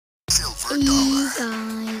Hey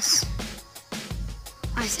guys,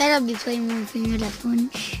 I said I'd be playing One Finger Death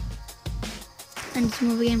Punch and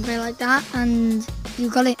some other gameplay like that, and you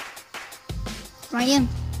got it right here.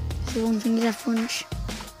 It's the One Finger Death Punch.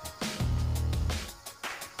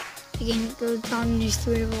 The game that goes down in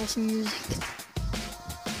history of awesome music.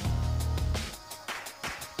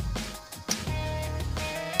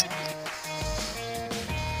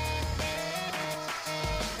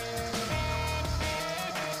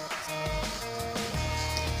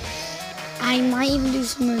 I might even do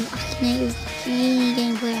some Akinator geunie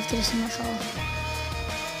gameplay after this, I'm not sure.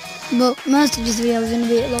 But most of this video is going to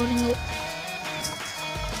be loading up.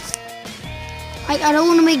 I don't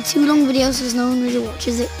want to make too long videos because no one really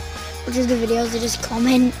watches the videos, they just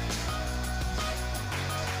comment.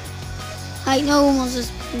 Like no one wants to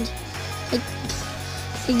spend like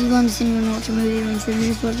 60 months in and watch a movie instead of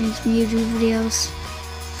just watching some YouTube videos.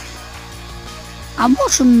 I'll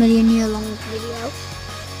watch a million-year long video.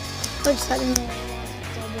 But just letting me know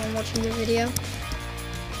while watching the video.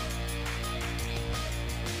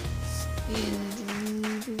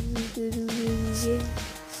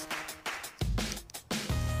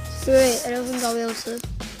 Screw it, I don't think I'll be able to.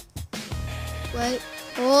 Wait,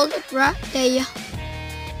 hold it right there.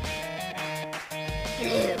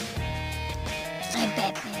 Hello, I'm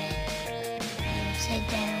Batman. I'm upside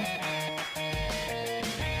down.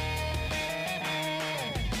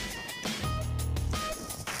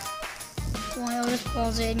 I'll just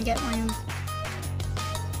pause it and get my own.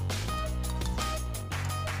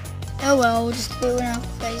 Oh well, we'll just do it without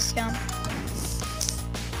face cam. You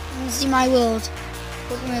can see my world.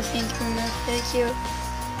 What am I thinking of?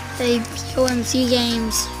 They POMC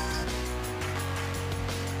games.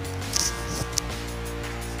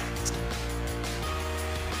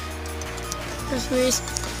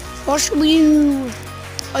 What should we do?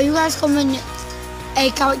 Are you guys comment a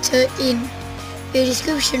character in the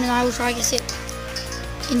description and I will try to guess it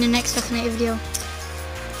in the next Akinator video.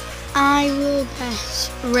 I will guess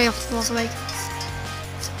Ray off the Force Awakens.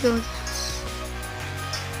 Go guess.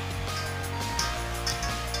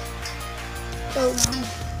 Oh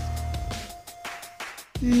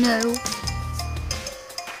no. No.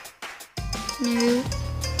 No.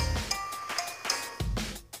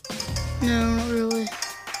 No, not really.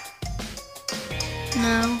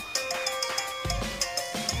 No.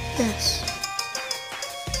 Yes.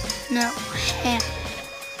 No. Hair.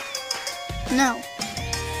 No.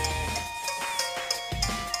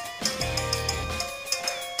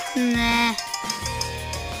 Nah.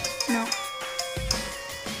 No.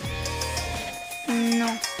 No.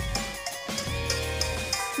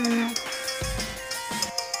 No.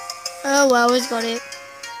 Oh well, he's got it.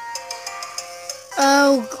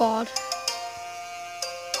 Oh god.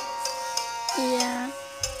 Yeah.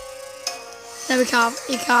 There we can't.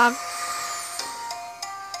 You can't.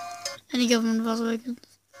 Any government Force Awakens.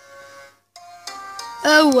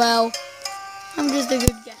 Oh well. I'm just a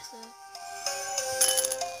good guesser.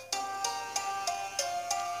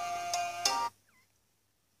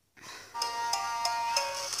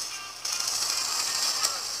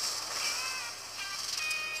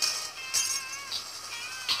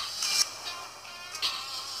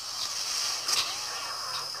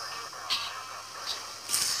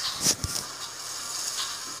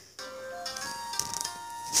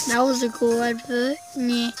 That was a cool advert.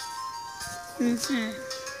 Yeah.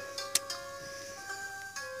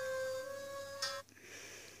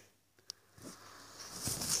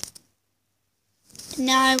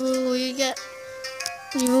 Now you will get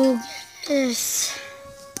this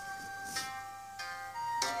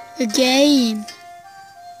a game.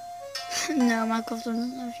 No, Minecraft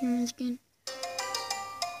doesn't have human skin.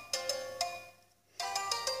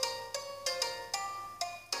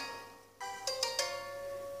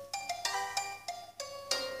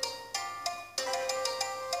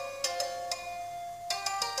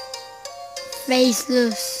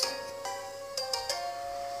 Faceless.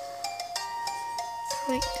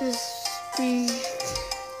 Quick to speak.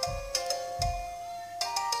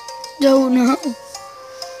 Don't know.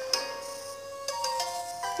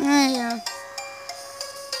 Yeah.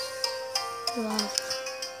 Love.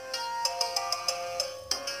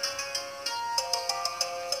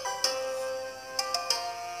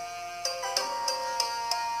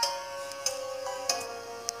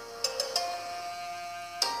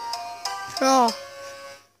 Sure.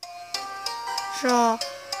 Sure.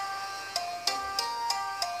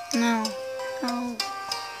 No. No.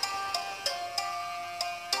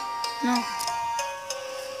 No.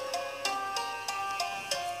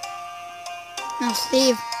 No,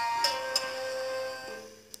 Steve.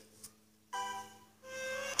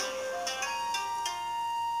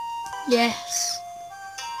 Yes.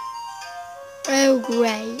 Oh,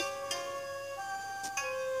 great.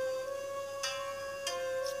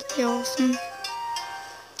 Stay awesome.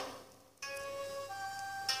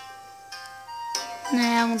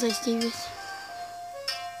 Nah, I want to say Stevie.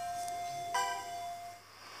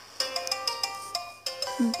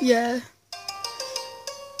 Yeah.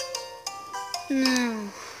 No.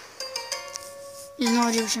 He's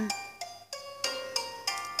not Egyptian.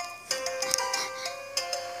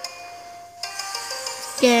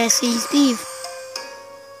 Yeah, see, Steve.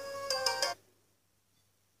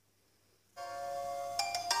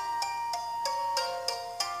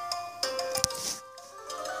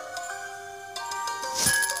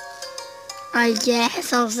 I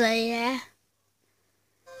guess I'll say yeah.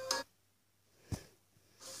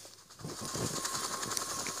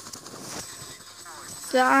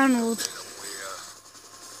 The Arnold.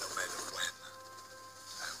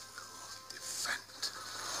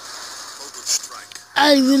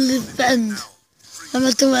 I will defend. No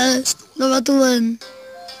matter what. No matter what.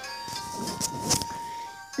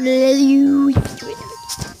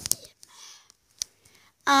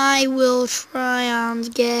 I will try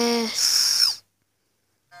and guess.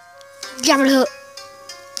 Jabba the Hutt.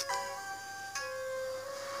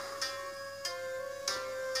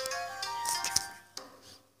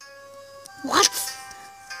 What?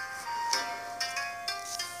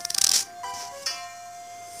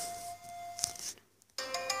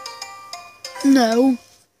 No.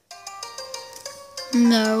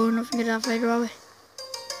 No, nothing good that Vader, are we?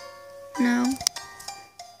 No.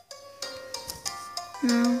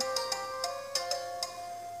 No.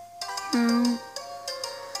 No.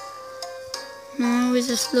 No, is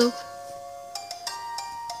this Luke?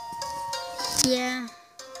 Yeah.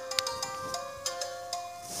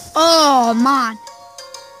 Oh, man.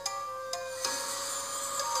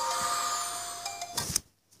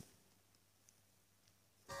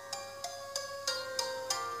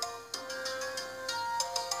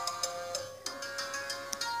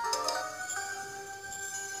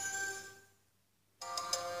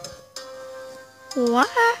 What?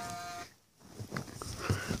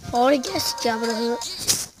 Oh, I guess Jabba the Hutt.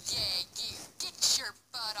 Yeah, you. Get your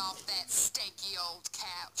butt off that stinky old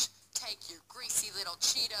couch. Take your greasy little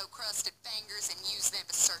Cheeto-crusted fingers and use them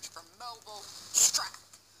to search for Mobile Strike.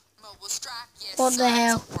 Mobile Strike, yes, What the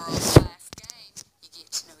hell? it's a world-class game. You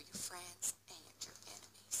get to know your friends and your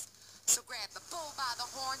enemies. So grab the bull by the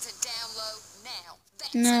horns and download now.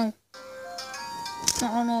 That's No.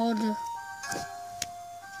 Not on order.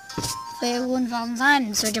 Fair 1,000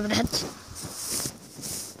 times, so Jabba the Hutt.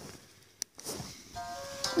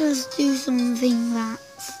 Let's do something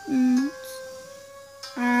that's not,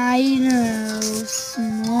 I know,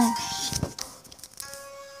 smosh.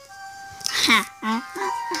 Ha ha ha.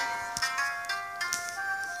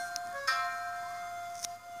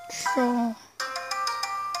 Sure.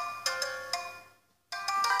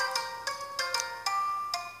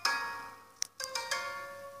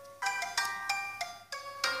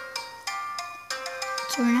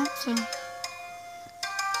 To an accent.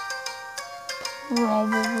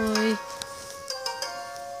 Probably.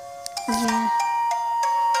 Yeah.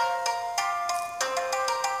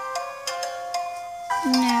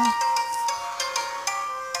 No.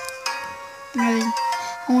 No.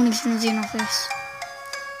 I want to see an office.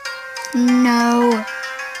 No.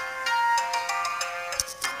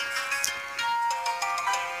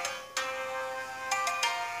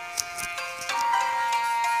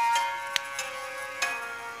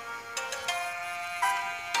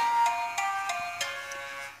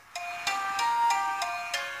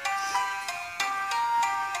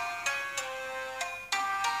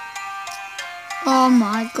 Oh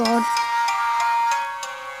my god.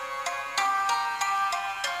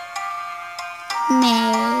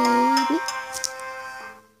 Maybe.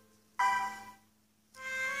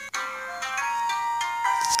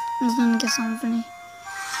 I was gonna get something funny.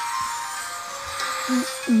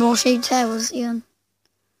 Ball-shaped hair was Ian.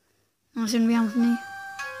 That shouldn't be Anthony.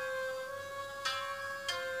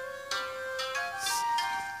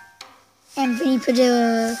 Anthony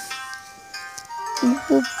Padilla.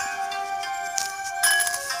 Whoop.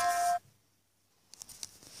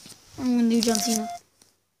 I'm gonna do John Cena.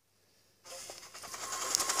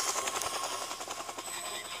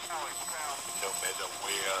 No matter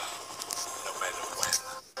where, no matter when.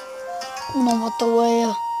 No matter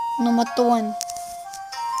where, no matter when.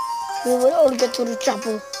 We will all get to the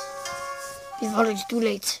chapel before it's too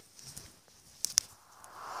late.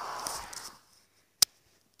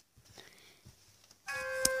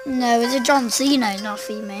 No, it's a John Cena, it's not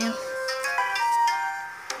female.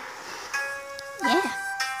 Yeah.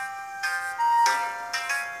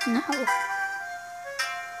 No.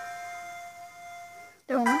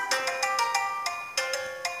 Don't know.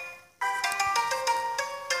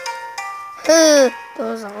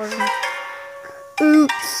 Those wasn't.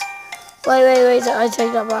 Oops. Wait, I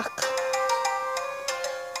take that back.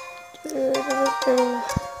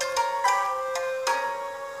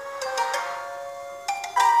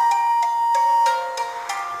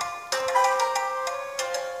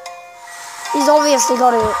 He's obviously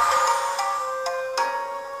got it.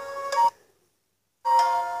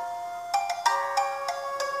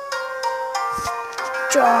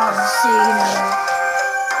 John Cena.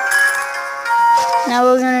 Now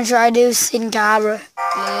we're gonna try to do Sin Cara.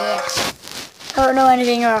 Yeah. I don't know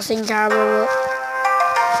anything about Sin Cara, but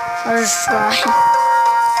I'll just try.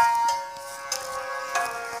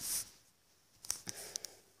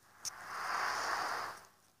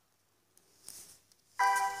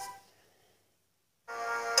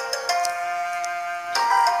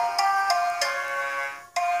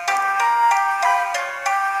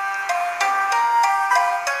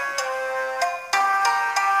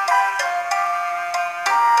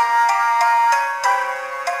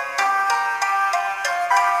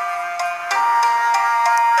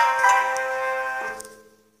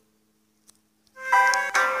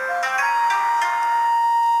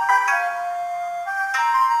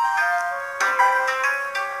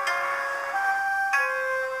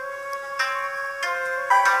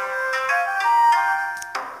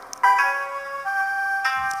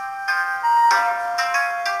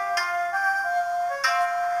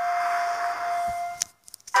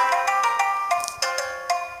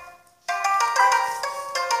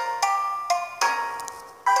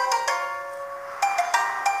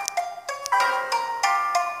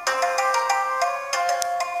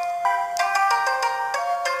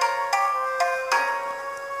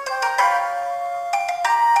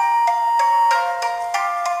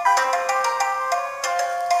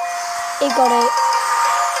 He got it.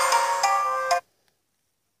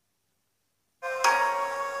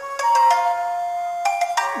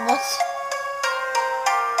 What?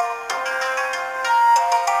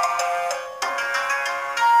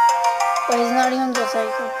 But he's not even the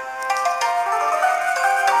cycle.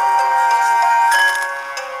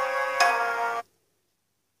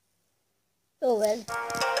 Oh well.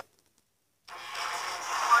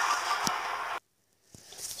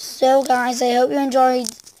 So guys, I hope you enjoyed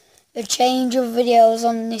a change of videos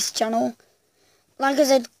on this channel. Like I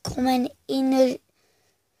said, comment in the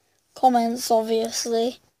comments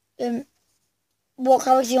obviously what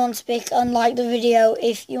character you want to pick, and like the video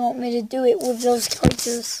if you want me to do it with those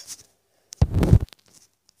characters.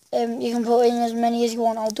 You can put in as many as you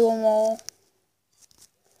want, I'll do them all.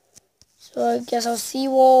 So I guess I'll see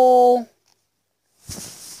you all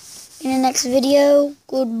in the next video.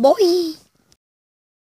 Goodbye.